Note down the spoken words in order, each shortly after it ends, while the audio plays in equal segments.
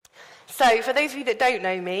So, for those of you that don't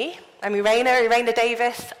know me, I'm Irena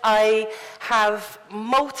Davis. I have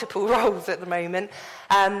multiple roles at the moment,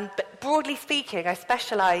 but broadly speaking, I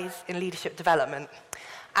specialise in leadership development.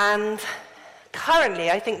 And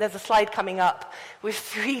currently, I think there's a slide coming up with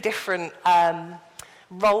 3 different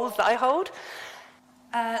roles that I hold.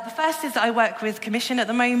 The first is that I work with Commission at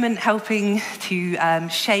the moment, helping to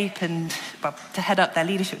shape and to head up their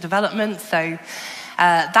leadership development. So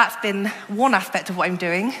that's been one aspect of what I'm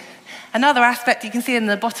doing. Another aspect you can see in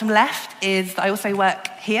the bottom left is that I also work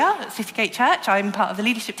here at Citygate Church. I'm part of the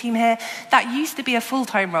leadership team here. That used to be a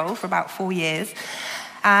full-time role for about 4 years.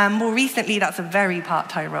 More recently, that's a very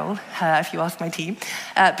part-time role, if you ask my team,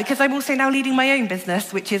 because I'm also now leading my own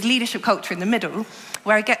business, which is Leadership Culture in the Middle,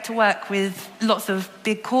 where I get to work with lots of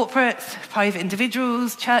big corporates, private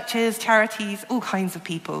individuals, churches, charities, all kinds of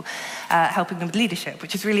people, helping them with leadership,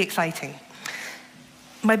 which is really exciting.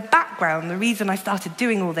 My background, the reason I started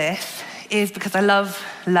doing all this is because I love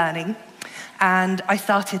learning, and I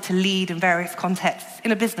started to lead in various contexts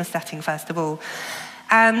in a business setting, first of all.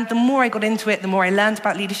 And the more I got into it, the more I learned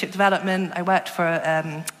about leadership development. I worked for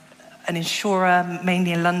an insurer,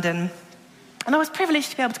 mainly in London, and I was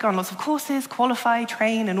privileged to be able to go on lots of courses, qualify,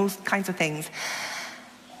 train, and all kinds of things.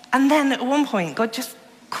 And then at one point, God just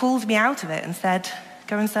called me out of it and said,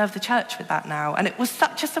 go and serve the church with that now. And it was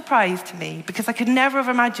such a surprise to me because I could never have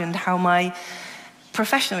imagined how my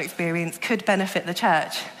professional experience could benefit the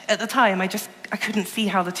church. At the time, I couldn't see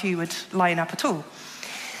how the two would line up at all.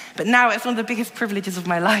 But now it's one of the biggest privileges of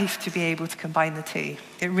my life to be able to combine the two.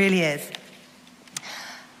 It really is.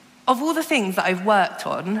 Of all the things that I've worked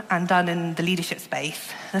on and done in the leadership space,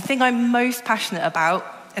 the thing I'm most passionate about,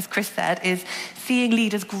 as Chris said, is seeing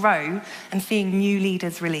leaders grow and seeing new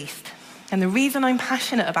leaders released. And the reason I'm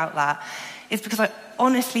passionate about that is because I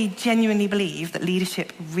honestly, genuinely believe that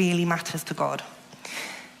leadership really matters to God.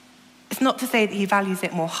 It's not to say that he values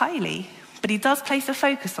it more highly, but he does place a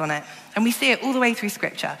focus on it. And we see it all the way through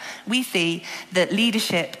Scripture. We see that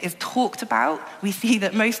leadership is talked about. We see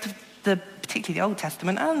that most of particularly the Old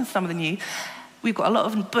Testament and some of the New, we've got a lot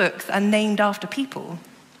of books are named after people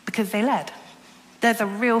because they led. There's a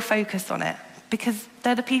real focus on it because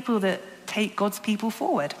they're the people that take God's people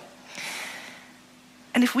forward.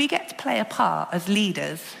 And if we get to play a part as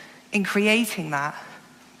leaders in creating that,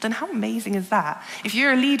 then how amazing is that? If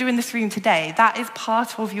you're a leader in this room today, that is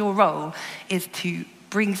part of your role, is to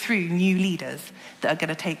bring through new leaders that are going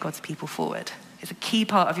to take God's people forward. It's a key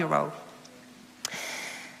part of your role.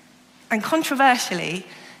 And controversially,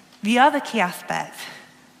 the other key aspect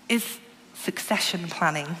is succession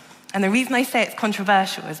planning. And the reason I say it's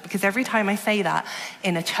controversial is because every time I say that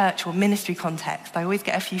in a church or ministry context, I always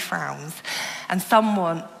get a few frowns. And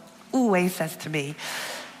someone always says to me,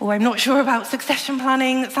 oh, I'm not sure about succession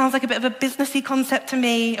planning. It sounds like a bit of a businessy concept to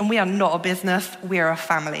me. And we are not a business, we are a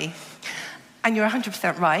family. And you're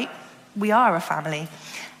 100% right. We are a family.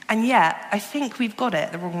 And yet, I think we've got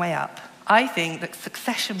it the wrong way up. I think that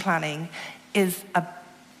succession planning is a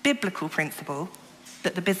biblical principle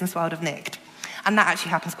that the business world have nicked. And that actually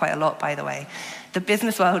happens quite a lot, by the way. The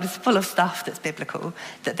business world is full of stuff that's biblical,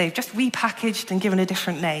 that they've just repackaged and given a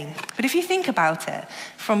different name. But if you think about it,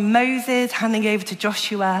 from Moses handing over to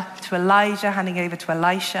Joshua, to Elijah handing over to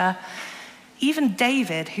Elisha, even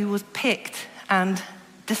David, who was picked and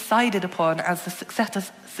decided upon as the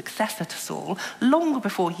successor to Saul, long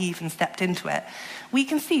before he even stepped into it, we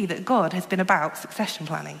can see that God has been about succession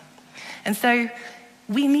planning. And so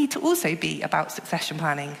we need to also be about succession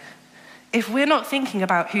planning. If we're not thinking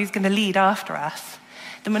about who's going to lead after us,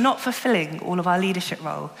 then we're not fulfilling all of our leadership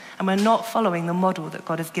role, and we're not following the model that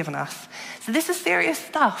God has given us. So this is serious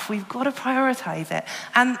stuff. We've got to prioritize it.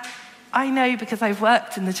 And I know, because I've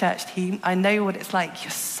worked in the church team, I know what it's like.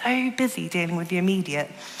 You're so busy dealing with the immediate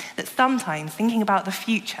that sometimes thinking about the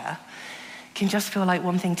future can just feel like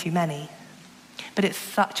one thing too many. But it's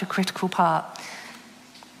such a critical part.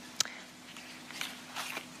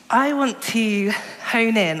 I want to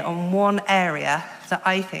hone in on one area that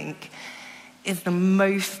I think is the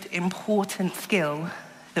most important skill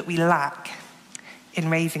that we lack in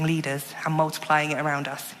raising leaders and multiplying it around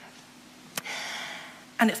us.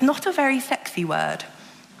 And it's not a very sexy word.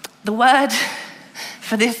 The word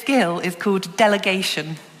for this skill is called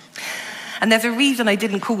delegation. And there's a reason I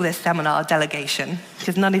didn't call this seminar delegation,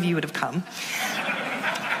 because none of you would have come.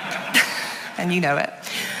 And you know it.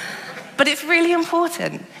 But it's really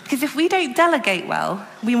important, because if we don't delegate well,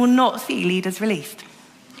 we will not see leaders released.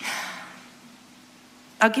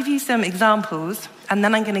 I'll give you some examples, and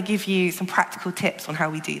then I'm going to give you some practical tips on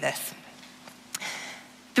how we do this.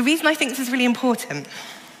 The reason I think this is really important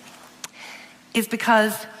is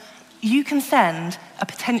because you can send a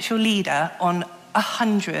potential leader on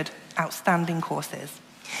 100 outstanding courses.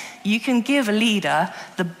 You can give a leader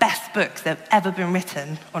the best books that have ever been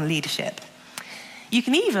written on leadership. You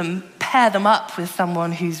can even pair them up with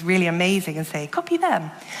someone who's really amazing and say, copy them.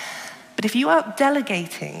 But if you aren't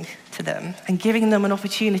delegating to them and giving them an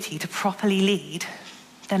opportunity to properly lead,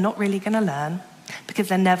 they're not really going to learn because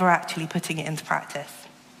they're never actually putting it into practice.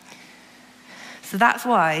 So that's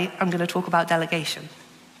why I'm going to talk about delegation,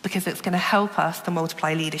 because it's going to help us to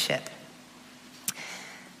multiply leadership.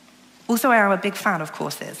 Also, I am a big fan of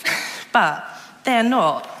courses, but they're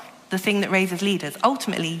not the thing that raises leaders.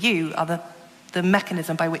 Ultimately, you are the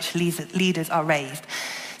mechanism by which leaders are raised.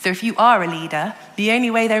 So if you are a leader, the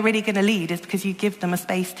only way they're really going to lead is because you give them a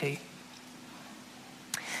space to.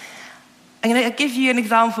 I'm going to give you an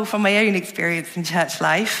example from my own experience in church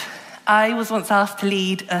life. I was once asked to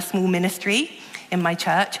lead a small ministry in my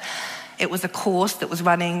church. It was a course that was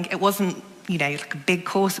running. It wasn't, like a big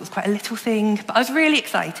course. It was quite a little thing. But I was really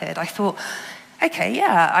excited. I thought, okay,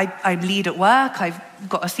 yeah, I lead at work. I've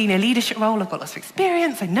got a senior leadership role. I've got lots of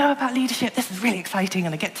experience. I know about leadership. This is really exciting,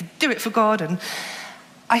 and I get to do it for God. And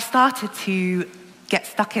I started to get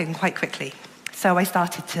stuck in quite quickly. So I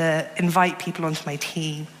started to invite people onto my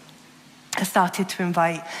team. I started to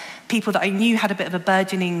invite people that I knew had a bit of a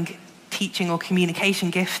burgeoning teaching or communication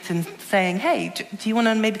gift and saying, hey, do you want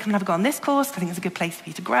to maybe come and have a go on this course? I think it's a good place for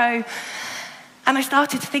you to grow. And I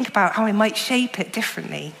started to think about how I might shape it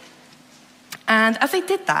differently. And as I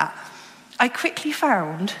did that, I quickly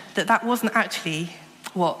found that that wasn't actually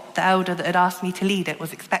what the elder that had asked me to lead it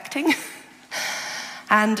was expecting.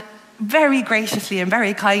 And very graciously and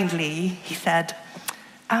very kindly, he said,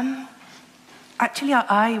 actually,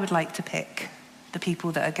 I would like to pick the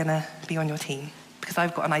people that are going to be on your team, because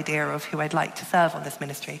I've got an idea of who I'd like to serve on this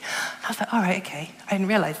ministry. And I was like, all right, okay, I didn't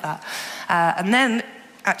realize that. And then,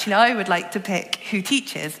 actually, I would like to pick who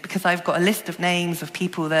teaches, because I've got a list of names of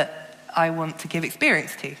people that I want to give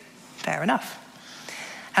experience to. Fair enough.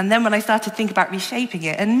 And then when I started to think about reshaping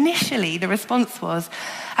it, initially the response was,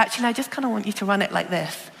 actually, I just kind of want you to run it like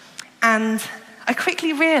this. And I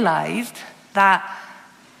quickly realized that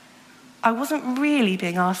I wasn't really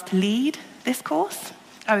being asked to lead this course.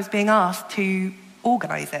 I was being asked to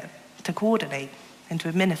organize it, to coordinate, and to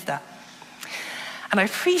administer. And I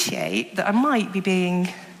appreciate that I might be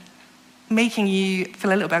making you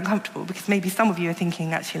feel a little bit uncomfortable, because maybe some of you are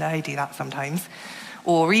thinking, actually, I do that sometimes.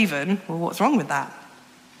 Or even, well, what's wrong with that?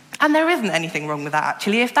 And there isn't anything wrong with that,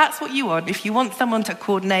 actually. If that's what you want, if you want someone to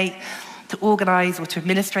coordinate, to organize, or to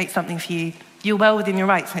administrate something for you, you're well within your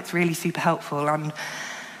rights, and it's really super helpful. And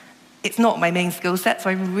it's not my main skill set, so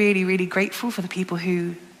I'm really, really grateful for the people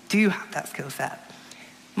who do have that skill set.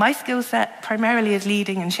 My skill set primarily is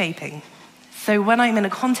leading and shaping. So when I'm in a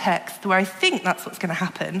context where I think that's what's going to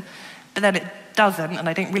happen, but then it doesn't, and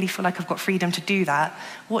I don't really feel like I've got freedom to do that,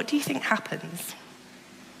 what do you think happens?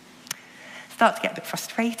 Start to get a bit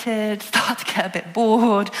frustrated, start to get a bit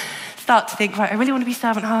bored, start to think, right, I really want to be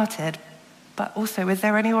servant-hearted, but also, is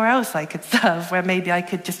there anywhere else I could serve where maybe I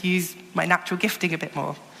could just use my natural gifting a bit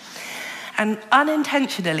more? And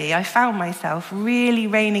unintentionally, I found myself really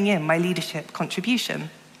reining in my leadership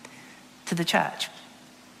contribution to the church.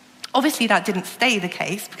 Obviously, that didn't stay the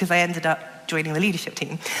case because I ended up joining the leadership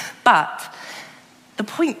team. But the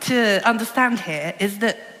point to understand here is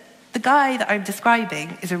that the guy that I'm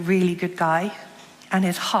describing is a really good guy, and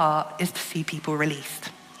his heart is to see people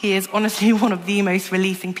released. He is honestly one of the most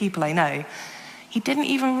releasing people I know. He didn't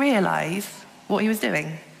even realize what he was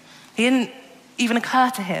doing. He didn't even occur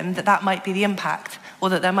to him that that might be the impact, or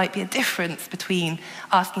that there might be a difference between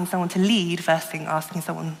asking someone to lead versus asking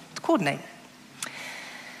someone to coordinate.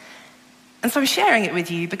 And so I'm sharing it with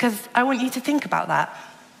you because I want you to think about that.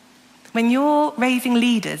 When you're raising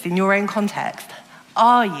leaders in your own context,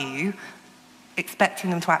 are you expecting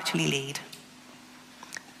them to actually lead?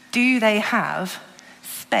 Do they have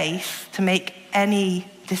space to make any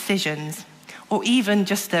decisions, or even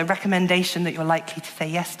just a recommendation that you're likely to say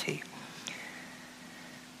yes to?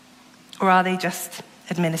 Or are they just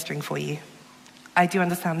administering for you? I do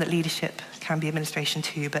understand that leadership can be administration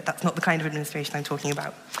too, but that's not the kind of administration I'm talking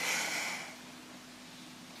about.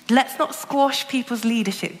 Let's not squash people's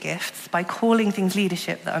leadership gifts by calling things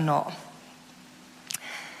leadership that are not.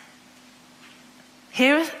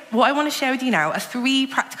 What I want to share with you now are 3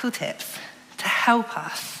 practical tips to help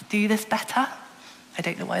us do this better. I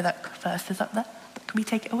don't know why that verse is up there, but can we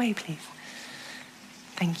take it away, please?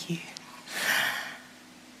 Thank you.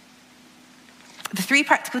 The 3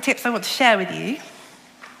 practical tips I want to share with you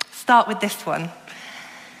start with this one.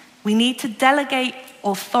 We need to delegate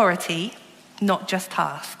authority, not just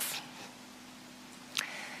tasks.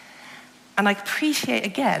 And I appreciate,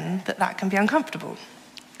 again, that that can be uncomfortable,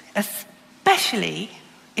 especially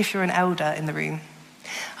if you're an elder in the room.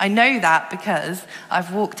 I know that because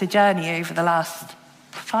I've walked a journey over the last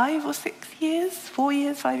 5 or 6 years, 4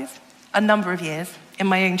 years, 5 years, a number of years in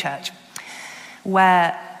my own church,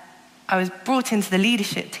 where I was brought into the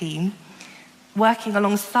leadership team working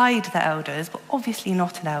alongside the elders, but obviously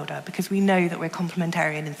not an elder because we know that we're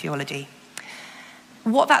complementarian in theology.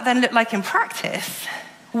 What that then looked like in practice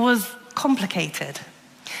was complicated,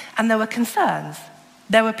 and there were concerns.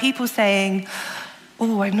 There were people saying,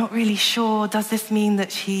 oh, I'm not really sure, does this mean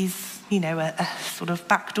that she's, a sort of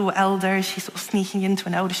backdoor elder? Is she sort of sneaking into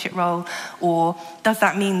an eldership role? Or does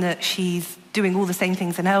that mean that she's doing all the same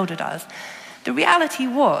things an elder does? The reality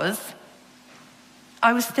was,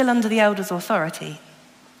 I was still under the elder's authority.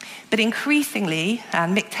 But increasingly,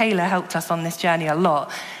 and Mick Taylor helped us on this journey a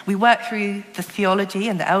lot, we worked through the theology,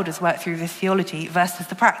 and the elders worked through the theology versus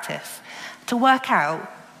the practice, to work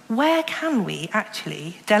out where can we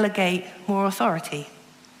actually delegate more authority?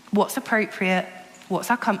 What's appropriate? What's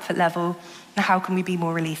our comfort level? And how can we be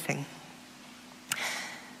more releasing?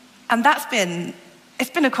 And it's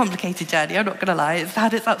been a complicated journey, I'm not going to lie. It's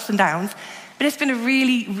had its ups and downs. But it's been a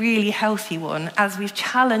really, really healthy one as we've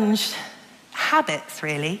challenged habits,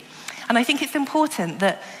 really. And I think it's important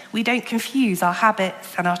that we don't confuse our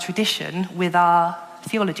habits and our tradition with our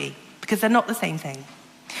theology, because they're not the same thing.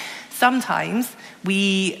 Sometimes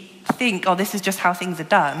we think, oh, this is just how things are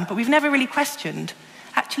done, but we've never really questioned,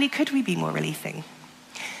 actually, could we be more releasing?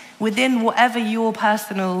 Within whatever your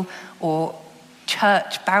personal or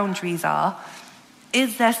church boundaries are,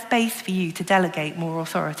 is there space for you to delegate more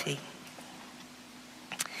authority?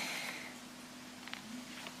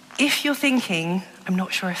 If you're thinking, I'm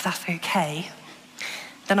not sure if that's okay,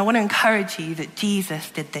 then I want to encourage you that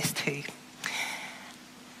Jesus did this too.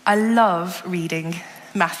 I love reading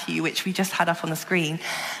Matthew, which we just had up on the screen.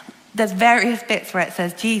 There's various bits where it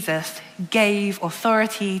says Jesus gave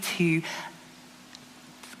authority to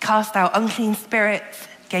cast out unclean spirits,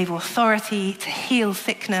 gave authority to heal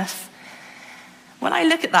sickness. When I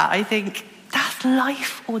look at that, I think that's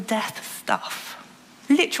life or death stuff.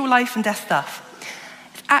 Literal life and death stuff.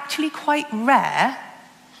 It's actually quite rare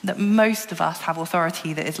that most of us have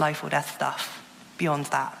authority that is life or death stuff beyond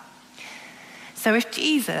that. So if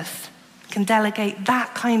Jesus can delegate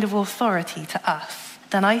that kind of authority to us,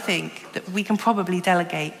 then I think that we can probably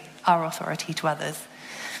delegate our authority to others.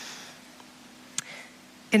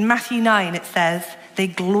 In Matthew 9, it says, they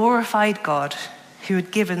glorified God who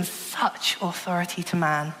had given such authority to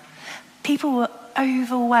man. People were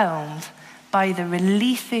overwhelmed by the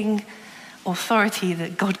releasing authority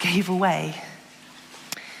that God gave away.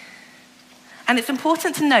 And it's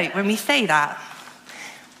important to note when we say that,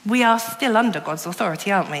 we are still under God's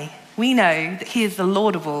authority, aren't we? We know that he is the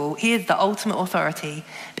Lord of all, he is the ultimate authority,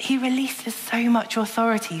 but he releases so much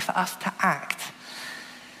authority for us to act.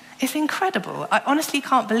 It's incredible. I honestly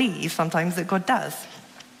can't believe sometimes that God does.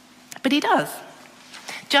 But he does.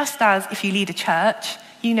 Just as if you lead a church,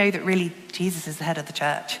 you know that really Jesus is the head of the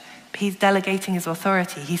church. But he's delegating his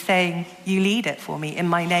authority. He's saying, you lead it for me in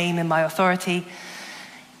my name, in my authority.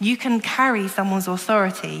 You can carry someone's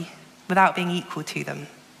authority without being equal to them.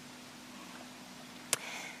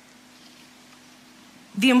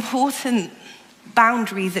 The important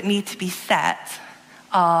boundaries that need to be set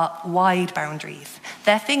are wide boundaries.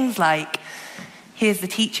 They're things like, here's the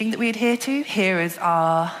teaching that we adhere to, here is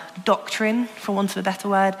our doctrine, for want of a better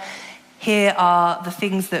word, here are the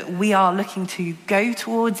things that we are looking to go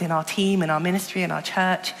towards in our team, in our ministry, in our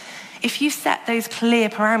church. If you set those clear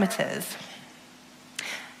parameters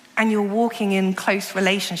and you're walking in close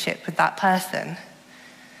relationship with that person,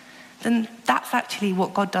 then that's actually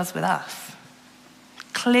what God does with us.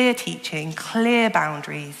 Clear teaching, clear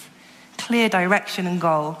boundaries, clear direction and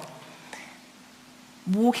goal.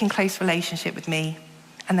 Walk in close relationship with me,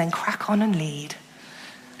 and then crack on and lead.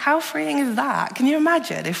 How freeing is that? Can you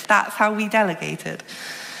imagine if that's how we delegated?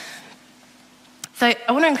 So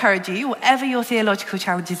I want to encourage you, whatever your theological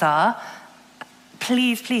challenges are,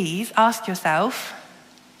 please, please ask yourself,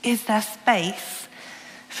 is there space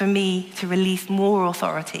for me to release more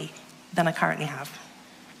authority than I currently have?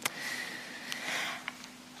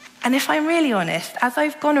 And if I'm really honest, as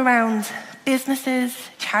I've gone around businesses,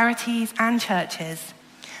 charities, and churches,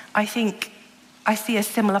 I think I see a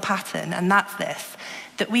similar pattern, and that's this,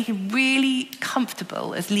 that we are really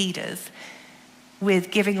comfortable as leaders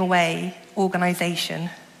with giving away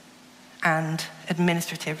organisation and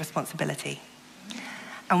administrative responsibility.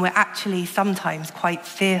 And we're actually sometimes quite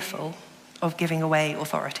fearful of giving away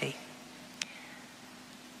authority.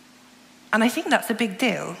 And I think that's a big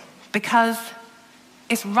deal, because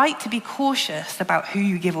it's right to be cautious about who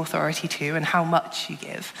you give authority to and how much you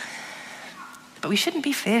give. But we shouldn't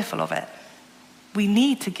be fearful of it. We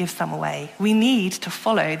need to give some away. We need to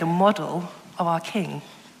follow the model of our King.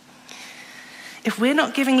 If we're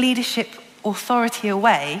not giving leadership authority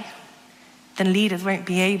away, then leaders won't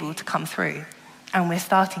be able to come through. And we're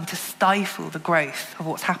starting to stifle the growth of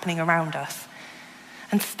what's happening around us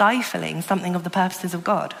and stifling something of the purposes of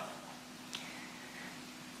God.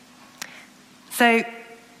 So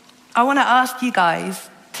I want to ask you guys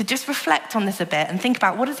to just reflect on this a bit and think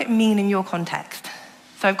about, what does it mean in your context?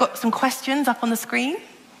 So I've got some questions up on the screen.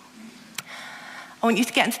 I want you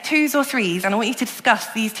to get into 2s or 3s, and I want you to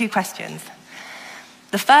discuss these 2 questions.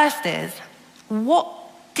 The first is, what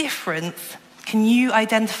difference can you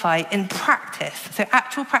identify in practice, so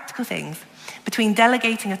actual practical things, between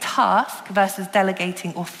delegating a task versus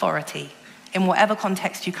delegating authority in whatever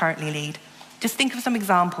context you currently lead? Just think of some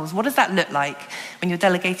examples. What does that look like when you're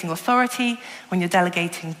delegating authority, when you're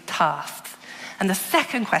delegating tasks? And the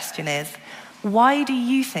second question is, why do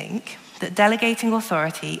you think that delegating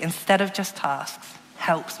authority instead of just tasks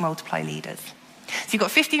helps multiply leaders? So you've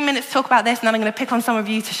got 15 minutes to talk about this, and then I'm going to pick on some of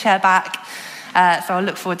you to share back. So I'll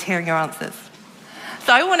look forward to hearing your answers.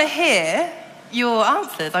 So I want to hear your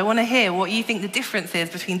answers. I want to hear what you think the difference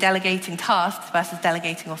is between delegating tasks versus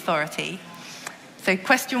delegating authority. So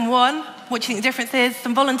question 1, what do you think the difference is?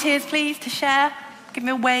 Some volunteers, please, to share. Give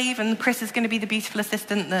me a wave, and Chris is going to be the beautiful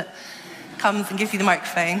assistant that comes and gives you the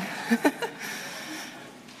microphone.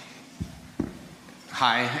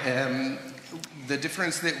 Hi. The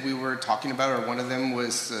difference that we were talking about, or one of them,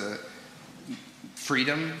 was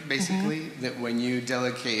freedom, basically. That when you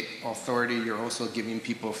delegate authority, you're also giving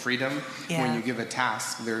people freedom. Yeah. When you give a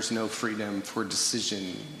task, there's no freedom for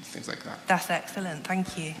decision, things like that. That's excellent.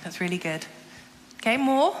 Thank you. That's really good. Okay,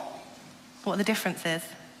 more? What are the differences?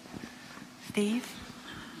 Steve?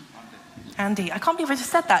 Andy? I can't believe I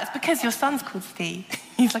just said that. It's because your son's called Steve.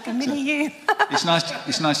 He's like a mini you. It's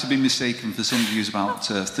nice to be mistaken for somebody who's about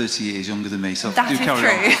 30 years younger than me. So that do is carry true.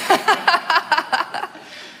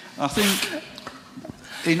 on. I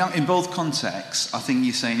think in both contexts, I think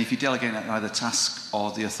you're saying if you delegate either task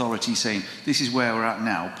or the authority, saying this is where we're at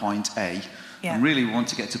now, point A, and really we want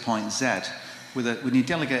to get to point Z. When you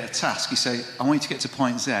delegate a task, you say, I want you to get to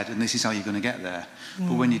point Z, and this is how you're going to get there.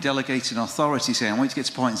 But when you delegate an authority, say, I want you to get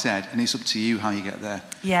to point Z, and it's up to you how you get there.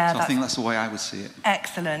 Yeah, so I think that's the way I would see it.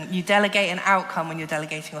 Excellent. You delegate an outcome when you're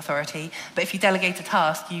delegating authority, but if you delegate a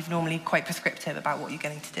task, you're normally quite prescriptive about what you're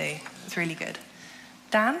going to do. It's really good.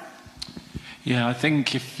 Dan? Yeah, I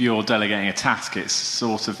think if you're delegating a task, it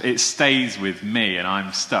stays with me, and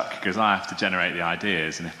I'm stuck because I have to generate the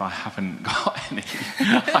ideas, and if I haven't got any,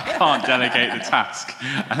 I can't delegate the task,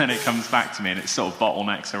 and then it comes back to me, and it sort of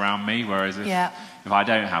bottlenecks around me, whereas if I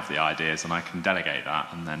don't have the ideas, then I can delegate that,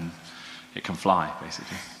 and then it can fly,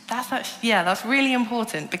 basically. That's really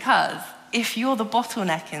important, because if you're the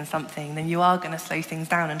bottleneck in something, then you are going to slow things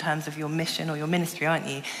down in terms of your mission or your ministry, aren't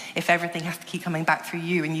you? If everything has to keep coming back through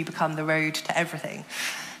you and you become the road to everything.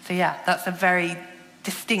 So yeah, that's a very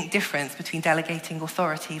distinct difference between delegating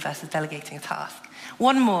authority versus delegating a task.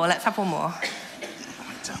 One more, let's have one more.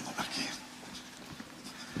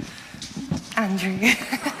 Andrew,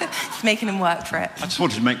 it's making him work for it. I just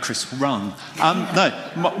wanted to make Chris run.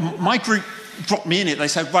 My group dropped me in it. They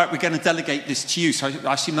said, right, we're going to delegate this to you. So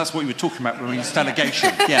I assume that's what you were talking about when we used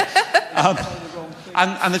delegation. Yeah.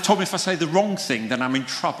 And they told me if I say the wrong thing, then I'm in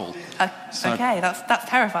trouble. Okay, that's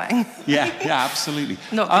terrifying. Yeah, absolutely.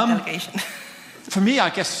 Not good delegation. For me,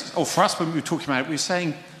 I guess, or for us when we were talking about it, we were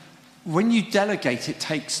saying when you delegate, it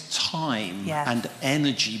takes time and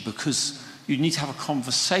energy, because you need to have a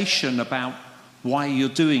conversation about why you're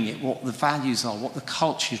doing it, what the values are, what the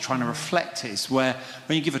culture you're trying to reflect is, where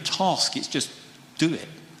when you give a task, it's just do it.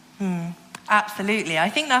 Absolutely. I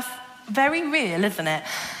think that's very real, isn't it?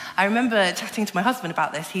 I remember chatting to my husband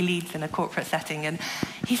about this. He leads in a corporate setting, and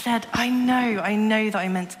he said, I know that I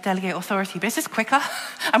meant to delegate authority, but it's just quicker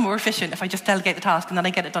and more efficient if I just delegate the task and then I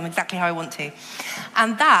get it done exactly how I want to.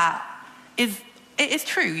 And it is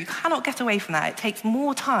true. You cannot get away from that. It takes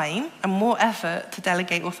more time and more effort to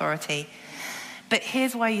delegate authority. But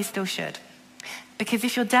here's why you still should. Because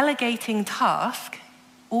if you're delegating task,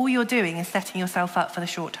 all you're doing is setting yourself up for the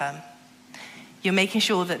short term. You're making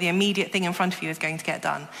sure that the immediate thing in front of you is going to get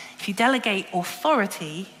done. If you delegate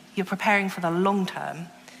authority, you're preparing for the long term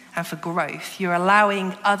and for growth. You're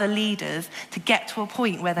allowing other leaders to get to a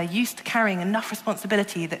point where they're used to carrying enough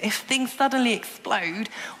responsibility that if things suddenly explode,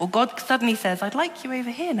 or God suddenly says, I'd like you over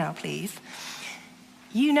here now, please,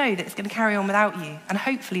 you know that it's going to carry on without you and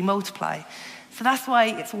hopefully multiply. So that's why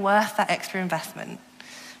it's worth that extra investment.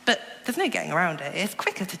 But there's no getting around it. It's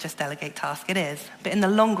quicker to just delegate tasks, it is. But in the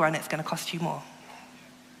long run, it's going to cost you more.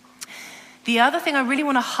 The other thing I really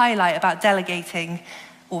want to highlight about delegating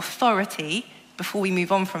authority, before we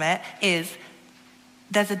move on from it, is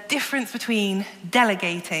there's a difference between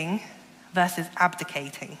delegating versus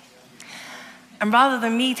abdicating. And rather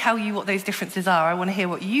than me tell you what those differences are, I want to hear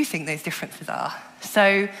what you think those differences are.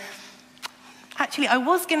 So, actually, I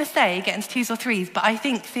was going to say get into 2s or 3s, but I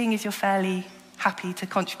think seeing as you're fairly happy to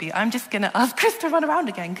contribute, I'm just going to ask Chris to run around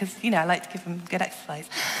again, because, I like to give him good exercise.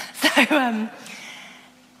 So,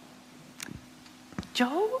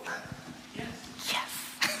 Joel? Yes.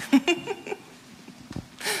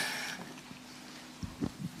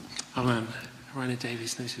 I'm Raina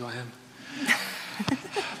Davies, knows who I am.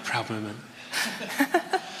 Proud moment.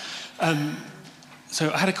 So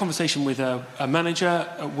I had a conversation with a manager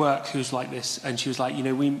at work who's like this, and she was like,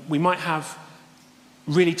 we might have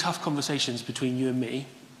really tough conversations between you and me,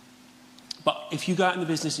 but if you go out in the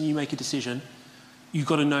business and you make a decision, you've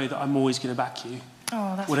got to know that I'm always going to back you.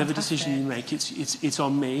 Oh, that's whatever fantastic. decision you make, it's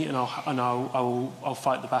on me, and I'll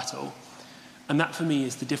fight the battle. And that for me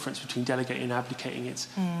is the difference between delegating and abdicating. It's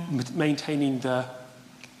maintaining the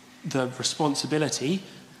responsibility,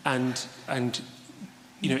 and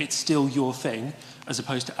it's still your thing, as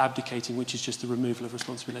opposed to abdicating, which is just the removal of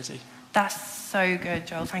responsibility. That's so good,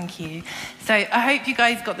 Joel, thank you. So I hope you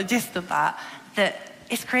guys got the gist of that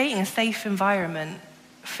it's creating a safe environment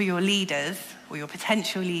for your leaders, or your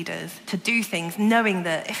potential leaders, to do things knowing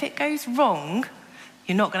that if it goes wrong,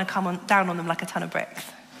 you're not going to come down on them like a ton of bricks.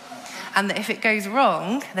 And that if it goes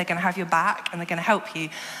wrong, they're going to have your back and they're going to help you.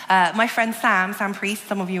 My friend Sam Priest,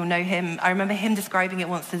 some of you will know him, I remember him describing it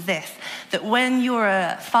once as this, that when you're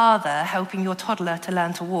a father helping your toddler to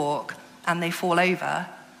learn to walk and they fall over,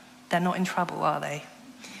 they're not in trouble, are they?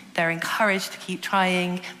 They're encouraged to keep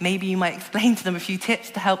trying. Maybe you might explain to them a few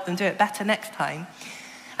tips to help them do it better next time.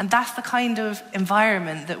 And that's the kind of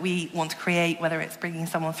environment that we want to create, whether it's bringing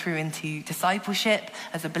someone through into discipleship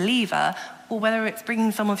as a believer, or whether it's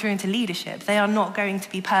bringing someone through into leadership. They are not going to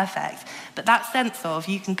be perfect. But that sense of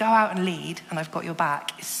you can go out and lead and I've got your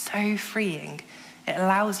back is so freeing. It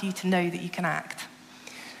allows you to know that you can act.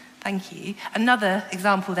 Thank you. Another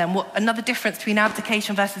example then, another difference between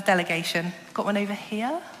abdication versus delegation. Got one over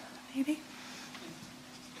here, maybe?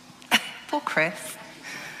 Poor Chris.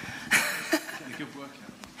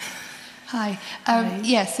 Hi.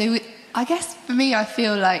 So I guess for me, I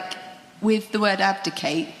feel like with the word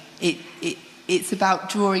abdicate, it's about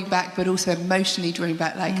drawing back, but also emotionally drawing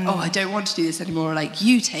back, like, oh, I don't want to do this anymore, like,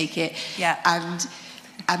 you take it. Yeah. And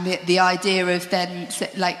the idea of then,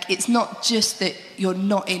 like, it's not just that you're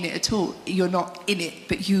not in it at all, you're not in it,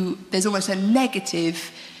 but there's almost a negative,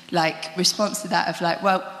 like, response to that of like,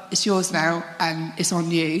 well, it's yours now and it's on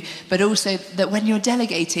you. But also that when you're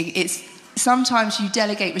delegating, sometimes you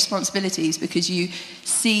delegate responsibilities because you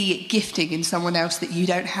see gifting in someone else that you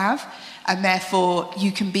don't have, and therefore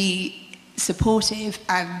you can be supportive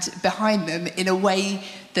and behind them in a way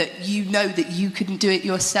that you know that you couldn't do it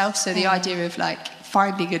yourself. So the idea of like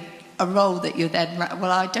finding a role that you're then like,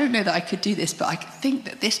 well, I don't know that I could do this, but I think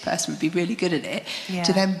that this person would be really good at it,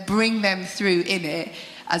 to then bring them through in it,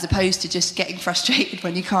 as opposed to just getting frustrated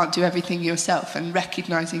when you can't do everything yourself, and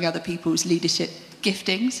recognising other people's leadership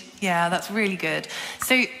giftings. Yeah, that's really good.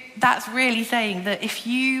 So that's really saying that if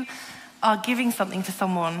you are giving something to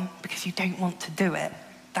someone because you don't want to do it,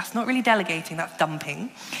 that's not really delegating, that's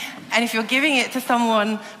dumping. And if you're giving it to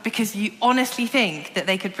someone because you honestly think that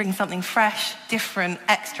they could bring something fresh, different,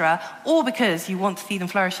 extra, or because you want to see them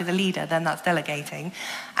flourish as a leader, then that's delegating.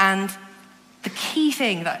 And the key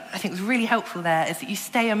thing that I think was really helpful there is that you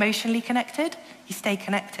stay emotionally connected, you stay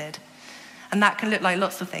connected. And that can look like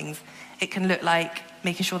lots of things. It can look like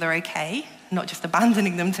making sure they're okay, not just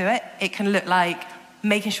abandoning them to it. It can look like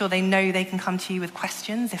making sure they know they can come to you with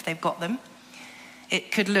questions if they've got them.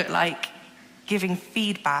 It could look like giving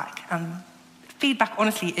feedback. And feedback,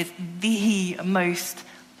 honestly, is the most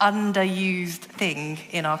underused thing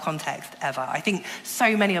in our context ever. I think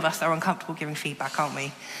so many of us are uncomfortable giving feedback, aren't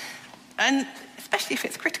we? And especially if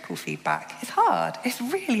it's critical feedback. It's hard. It's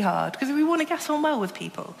really hard because we want to get on well with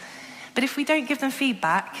people. But if we don't give them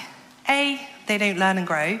feedback, A, they don't learn and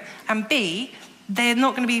grow, and B, they're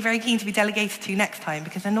not going to be very keen to be delegated to next time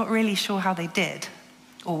because they're not really sure how they did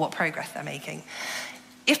or what progress they're making.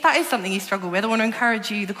 If that is something you struggle with, I want to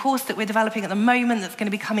encourage you, the course that we're developing at the moment that's going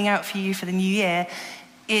to be coming out for you for the new year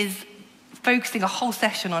is focusing a whole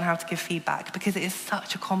session on how to give feedback, because it is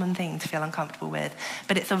such a common thing to feel uncomfortable with,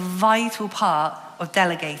 but it's a vital part of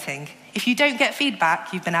delegating. If you don't get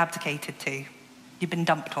feedback, you've been abdicated to. You've been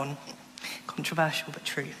dumped on. Controversial, but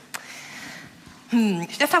true.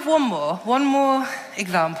 Let's have one more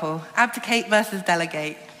example. Abdicate versus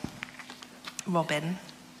delegate. Robin.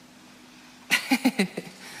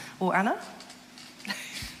 Or Anna?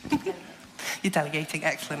 You're delegating,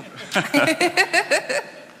 excellent.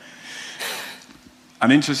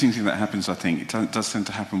 An interesting thing that happens, I think, it does tend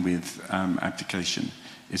to happen with abdication,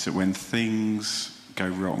 is that when things go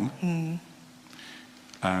wrong,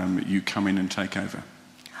 you come in and take over.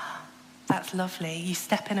 That's lovely. You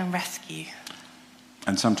step in and rescue.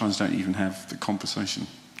 And sometimes don't even have the conversation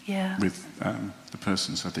with the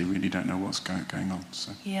person, so they really don't know what's going on.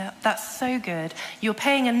 So. Yeah, that's so good. You're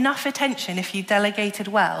paying enough attention, if you delegated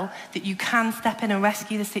well, that you can step in and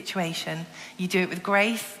rescue the situation. You do it with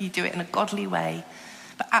grace, you do it in a godly way.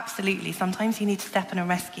 But absolutely, sometimes you need to step in and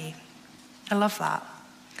rescue. I love that.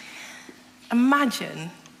 Imagine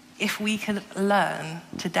if we could learn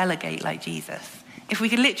to delegate like Jesus. If we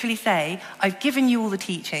could literally say, I've given you all the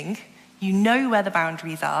teaching, you know where the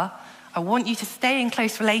boundaries are, I want you to stay in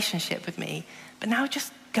close relationship with me, but now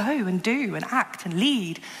just go and do and act and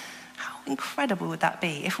lead. How incredible would that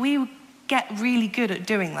be? If we get really good at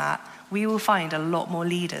doing that, we will find a lot more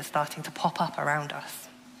leaders starting to pop up around us.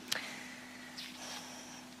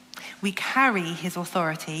 We carry his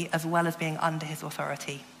authority as well as being under his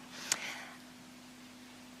authority.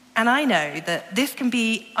 And I know that this can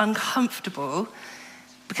be uncomfortable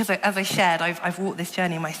because, as I shared, I've walked this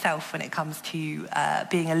journey myself when it comes to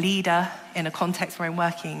being a leader in a context where I'm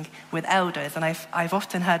working with elders. And I've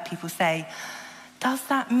often heard people say, does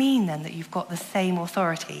that mean then that you've got the same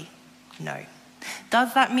authority? No.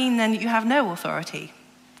 Does that mean then that you have no authority?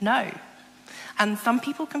 No. And some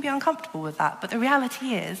people can be uncomfortable with that. But the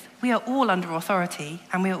reality is we are all under authority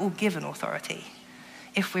and we are all given authority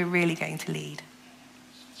if we're really going to lead.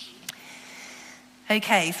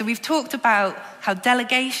 Okay, so we've talked about how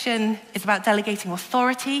delegation is about delegating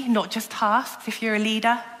authority, not just tasks if you're a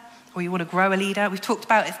leader or you want to grow a leader. We've talked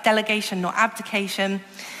about it's delegation, not abdication.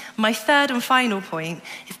 My third and final point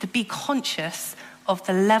is to be conscious of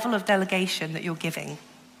the level of delegation that you're giving.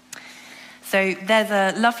 So there's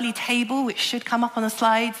a lovely table which should come up on the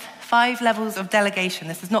slides, 5 levels of delegation.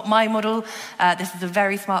 This is not my model. This is a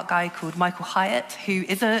very smart guy called Michael Hyatt, who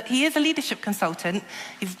is a leadership consultant.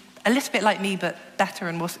 He's a little bit like me, but better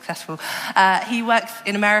and more successful. He works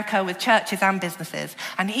in America with churches and businesses,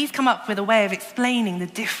 and he's come up with a way of explaining the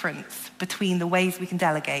difference between the ways we can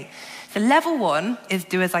delegate. So level 1 is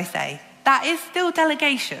do as I say. That is still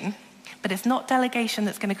delegation, but it's not delegation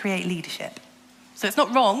that's going to create leadership. So it's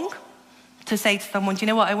not wrong to say to someone, do you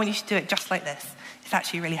know what, I want you to do it just like this. It's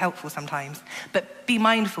actually really helpful sometimes. But be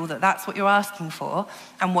mindful that that's what you're asking for,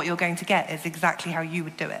 and what you're going to get is exactly how you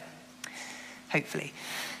would do it, hopefully.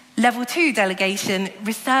 Level 2 delegation,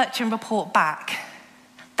 research and report back.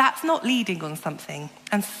 That's not leading on something.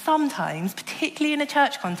 And sometimes, particularly in a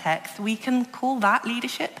church context, we can call that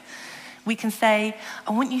leadership. We can say,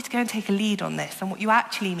 I want you to go and take a lead on this. And what you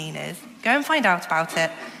actually mean is, go and find out about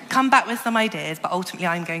it, come back with some ideas, but ultimately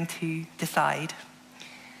I'm going to decide.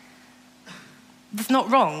 That's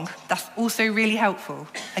not wrong. That's also really helpful.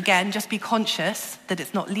 Again, just be conscious that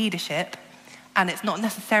it's not leadership, and it's not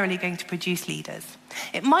necessarily going to produce leaders.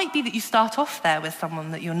 It might be that you start off there with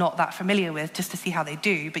someone that you're not that familiar with just to see how they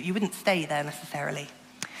do, but you wouldn't stay there necessarily.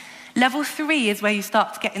 Level 3 is where you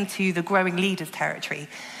start to get into the growing leaders territory.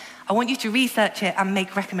 I want you to research it and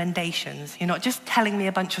make recommendations. You're not just telling me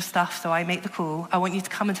a bunch of stuff so I make the call. I want you to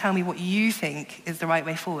come and tell me what you think is the right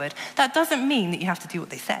way forward. That doesn't mean that you have to do what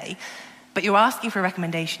they say, but you're asking for a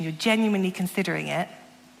recommendation, you're genuinely considering it,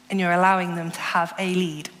 and you're allowing them to have a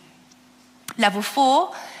lead. Level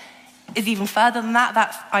 4 is even further than that.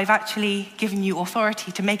 That's, I've actually given you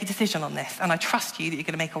authority to make a decision on this, and I trust you that you're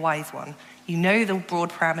going to make a wise one. You know the broad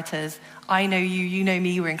parameters. I know you, you know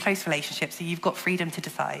me, we're in close relationships, so you've got freedom to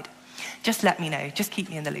decide. Just let me know, just keep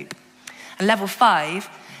me in the loop. And level 5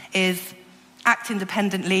 is act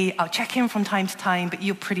independently. I'll check in from time to time, but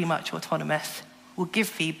you're pretty much autonomous. We'll give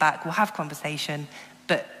feedback, we'll have conversation,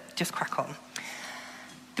 but just crack on.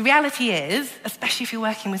 The reality is, especially if you're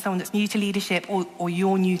working with someone that's new to leadership or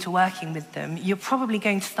you're new to working with them, you're probably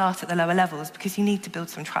going to start at the lower levels because you need to build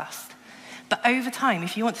some trust. But over time,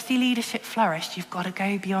 if you want to see leadership flourish, you've got to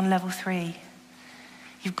go beyond level 3.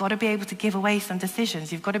 You've got to be able to give away some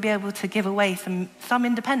decisions. You've got to be able to give away some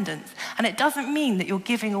independence. And it doesn't mean that you're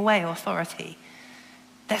giving away authority.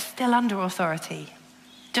 They're still under authority,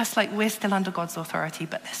 just like we're still under God's authority,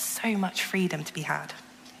 but there's so much freedom to be had.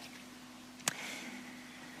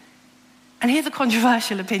 And here's a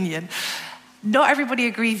controversial opinion. Not everybody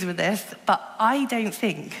agrees with this, but I don't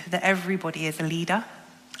think that everybody is a leader.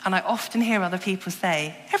 And I often hear other people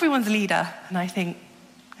say, everyone's a leader. And I think,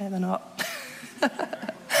 no, they're not.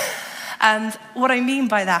 And what I mean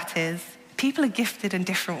by that is people are gifted in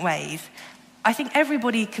different ways. I think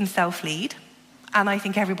everybody can self-lead, and I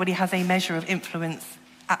think everybody has a measure of influence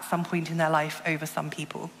at some point in their life over some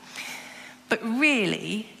people. But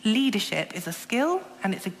really, leadership is a skill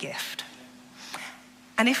and it's a gift.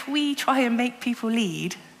 And if we try and make people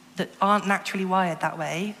lead that aren't naturally wired that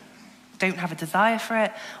way, don't have a desire for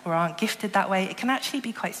it, or aren't gifted that way, it can actually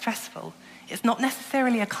be quite stressful. It's not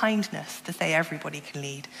necessarily a kindness to say everybody can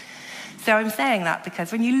lead. So I'm saying that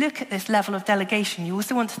because when you look at this level of delegation, you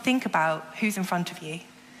also want to think about who's in front of you.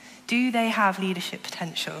 Do they have leadership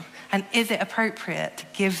potential? And is it appropriate to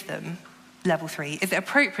give them level 3? Is it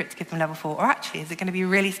appropriate to give them level 4? Or actually, is it going to be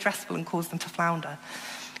really stressful and cause them to flounder?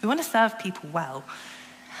 We want to serve people well.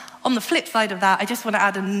 On the flip side of that, I just want to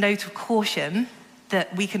add a note of caution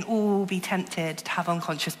that we can all be tempted to have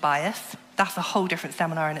unconscious bias. That's a whole different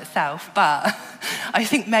seminar in itself, but I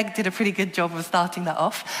think Meg did a pretty good job of starting that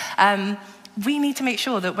off. We need to make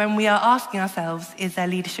sure that when we are asking ourselves, is there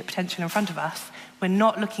leadership potential in front of us, we're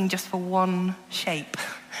not looking just for one shape,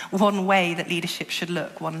 one way that leadership should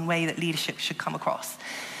look, one way that leadership should come across.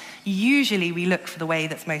 Usually we look for the way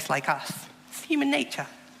that's most like us. It's human nature.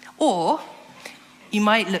 Or you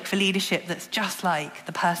might look for leadership that's just like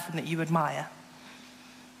the person that you admire.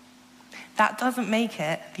 That doesn't make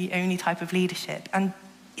it the only type of leadership. And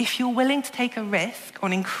if you're willing to take a risk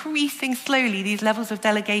on increasing slowly these levels of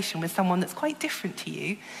delegation with someone that's quite different to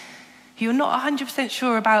you, who you're not 100%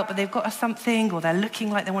 sure about, but they've got a something, or they're looking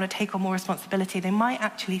like they want to take on more responsibility, they might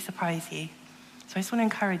actually surprise you. So I just want to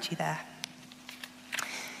encourage you there.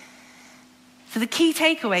 So the key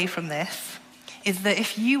takeaway from this is that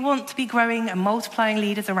if you want to be growing and multiplying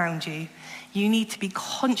leaders around you, you need to be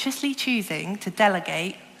consciously choosing to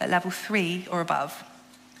delegate at level 3 or above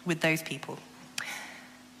with those people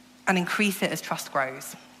and increase it as trust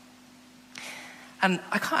grows. And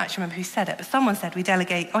I can't actually remember who said it, but someone said we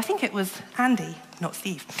delegate, I think it was Andy, not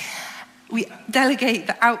Steve. We delegate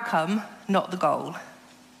the outcome, not the goal.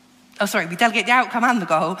 We delegate the outcome and the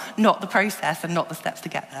goal, not the process and not the steps to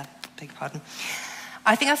get there. Beg your pardon.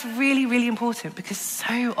 I think that's really, really important because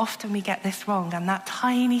so often we get this wrong, and that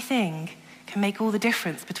tiny thing can make all the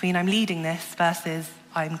difference between I'm leading this versus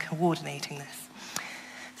I'm coordinating this.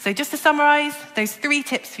 So just to summarize, those 3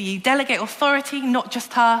 tips for you: delegate authority, not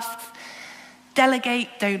just tasks. Delegate,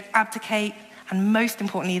 don't abdicate. And most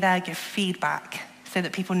importantly there, give feedback so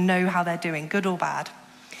that people know how they're doing, good or bad.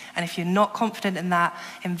 And if you're not confident in that,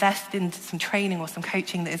 invest in some training or some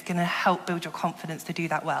coaching that is going to help build your confidence to do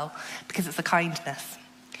that well, because it's a kindness.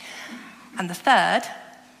 And the third,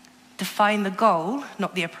 define the goal,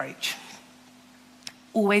 not the approach.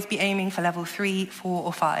 Always be aiming for level 3, 4,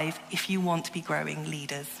 or 5 if you want to be growing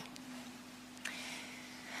leaders.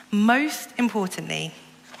 Most importantly,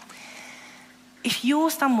 if you're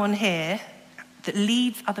someone here that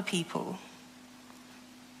leads other people,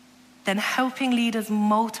 then helping leaders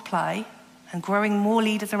multiply and growing more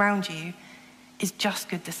leaders around you is just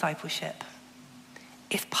good discipleship.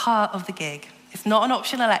 It's part of the gig. It's not an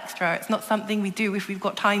optional extra. It's not something we do if we've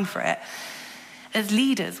got time for it. As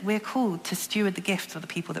leaders, we're called to steward the gifts of the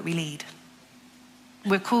people that we lead.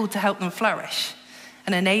 We're called to help them flourish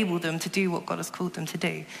and enable them to do what God has called them to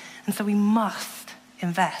do. And so we must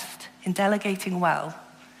invest in delegating well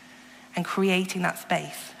and creating that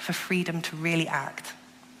space for freedom to really act.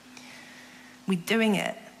 We're doing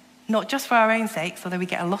it not just for our own sakes, although we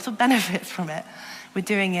get a lot of benefits from it. We're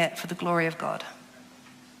doing it for the glory of God.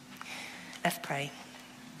 Let's pray.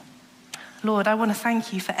 Lord, I want to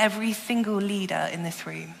thank you for every single leader in this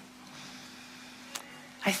room.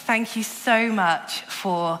 I thank you so much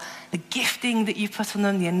for the gifting that you've put on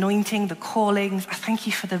them, the anointing, the callings. I thank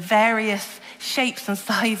you for the various shapes and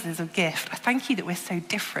sizes of gift. I thank you that we're so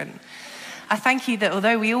different. I thank you that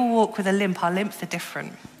although we all walk with a limp, our limps are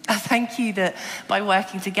different. I thank you that by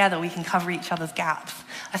working together, we can cover each other's gaps.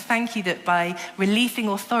 I thank you that by releasing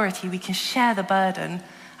authority, we can share the burden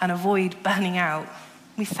and avoid burning out.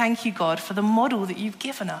 We thank you, God, for the model that you've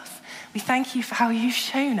given us. We thank you for how you've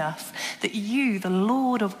shown us that you, the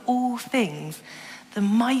Lord of all things, the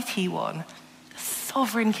mighty one, the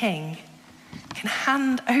sovereign King, can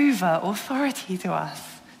hand over authority to us,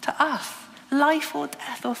 life or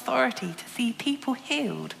death authority to see people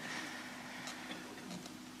healed.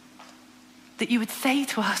 That you would say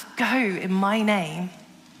to us, go in my name,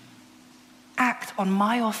 act on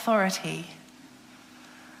my authority.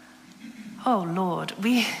 Oh Lord,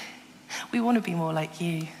 we want to be more like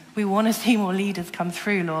you. We want to see more leaders come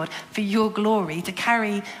through, Lord, for your glory, to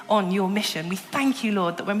carry on your mission. We thank you,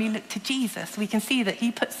 Lord, that when we look to Jesus, we can see that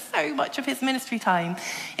he put so much of his ministry time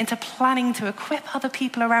into planning to equip other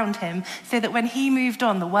people around him so that when he moved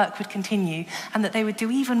on, the work would continue and that they would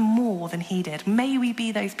do even more than he did. May we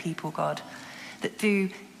be those people, God, that do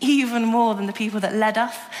even more than the people that led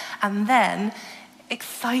us, and then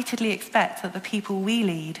excitedly expect that the people we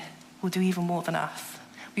lead will do even more than us.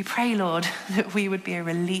 We pray, Lord, that we would be a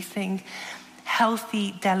releasing,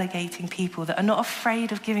 healthy, delegating people that are not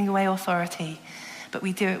afraid of giving away authority, but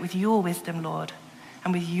we do it with your wisdom, Lord,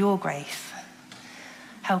 and with your grace.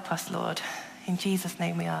 Help us, Lord. In Jesus'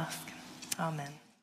 name we ask. Amen.